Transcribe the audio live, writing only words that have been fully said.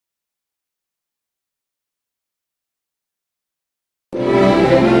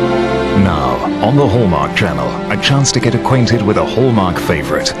On the Hallmark Channel, a chance to get acquainted with a Hallmark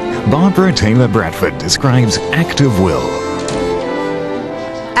favorite. Barbara Taylor Bradford describes Act of Will.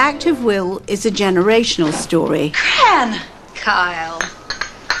 Act of Will is a generational story. Kyle.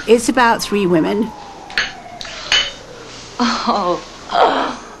 It's about three women.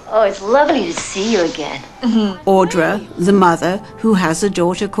 Oh, it's lovely to see you again. Audra, the mother, who has a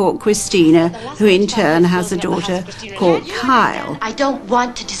daughter called Christina, who in turn has a daughter called Kyle. I don't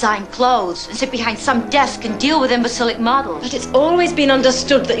want to design clothes and sit behind some desk and deal with imbecilic models. But it's always been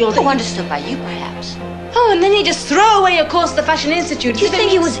understood that you're the... Oh, understood by you, perhaps. Oh, and then you just throw away your course at the Fashion Institute. Do you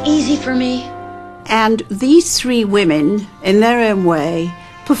think it was easy for me? And these three women, in their own way,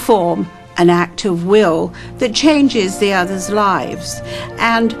 perform an act of will that changes the others' lives.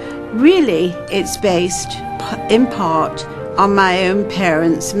 And really, it's based in part on my own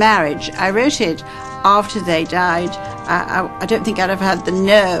parents' marriage. I wrote it after they died. I don't think I'd have had the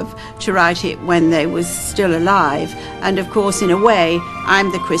nerve to write it when they were still alive. And of course, in a way,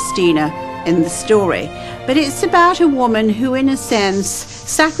 I'm the Christina in the story. But it's about a woman who, in a sense,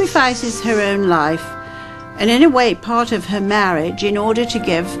 sacrifices her own life and in a way part of her marriage in order to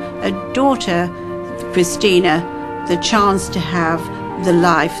give a daughter, Christina, the chance to have the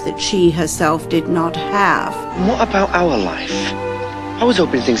life that she herself did not have. What about our life? I was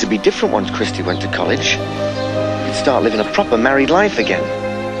hoping things would be different once Christy went to college. You'd start living a proper married life again.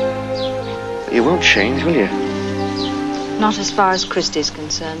 But you won't change, will you? Not as far as Christy's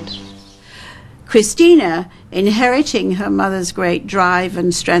concerned. Christina, inheriting her mother's great drive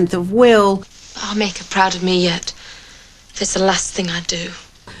and strength of will, I'll make her proud of me yet, if it's the last thing I do.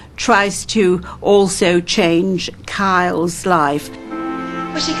 tries to also change Kyle's life.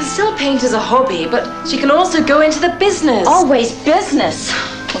 But she can still paint as a hobby, but she can also go into the business. Always business.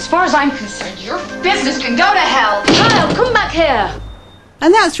 As far as I'm concerned, your business can go to hell. Kyle, come back here.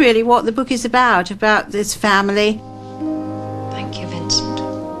 And that's really what the book is about this family. Thank you, Vincent,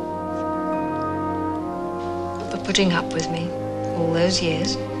 for putting up with me all those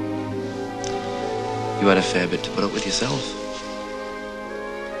years. You had a fair bit to put up with yourself.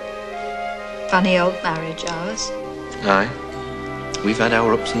 Funny old marriage, ours. Aye. We've had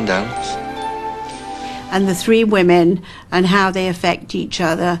our ups and downs. And the three women and how they affect each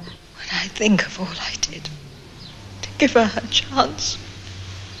other. When I think of all I did to give her her chance,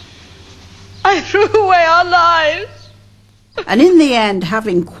 I threw away our lives. And in the end,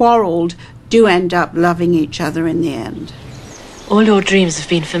 having quarrelled, do end up loving each other in the end. All your dreams have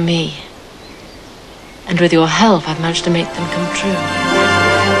been for me. And with your help, I've managed to make them come true.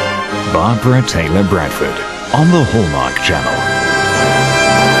 Barbara Taylor Bradford on the Hallmark Channel.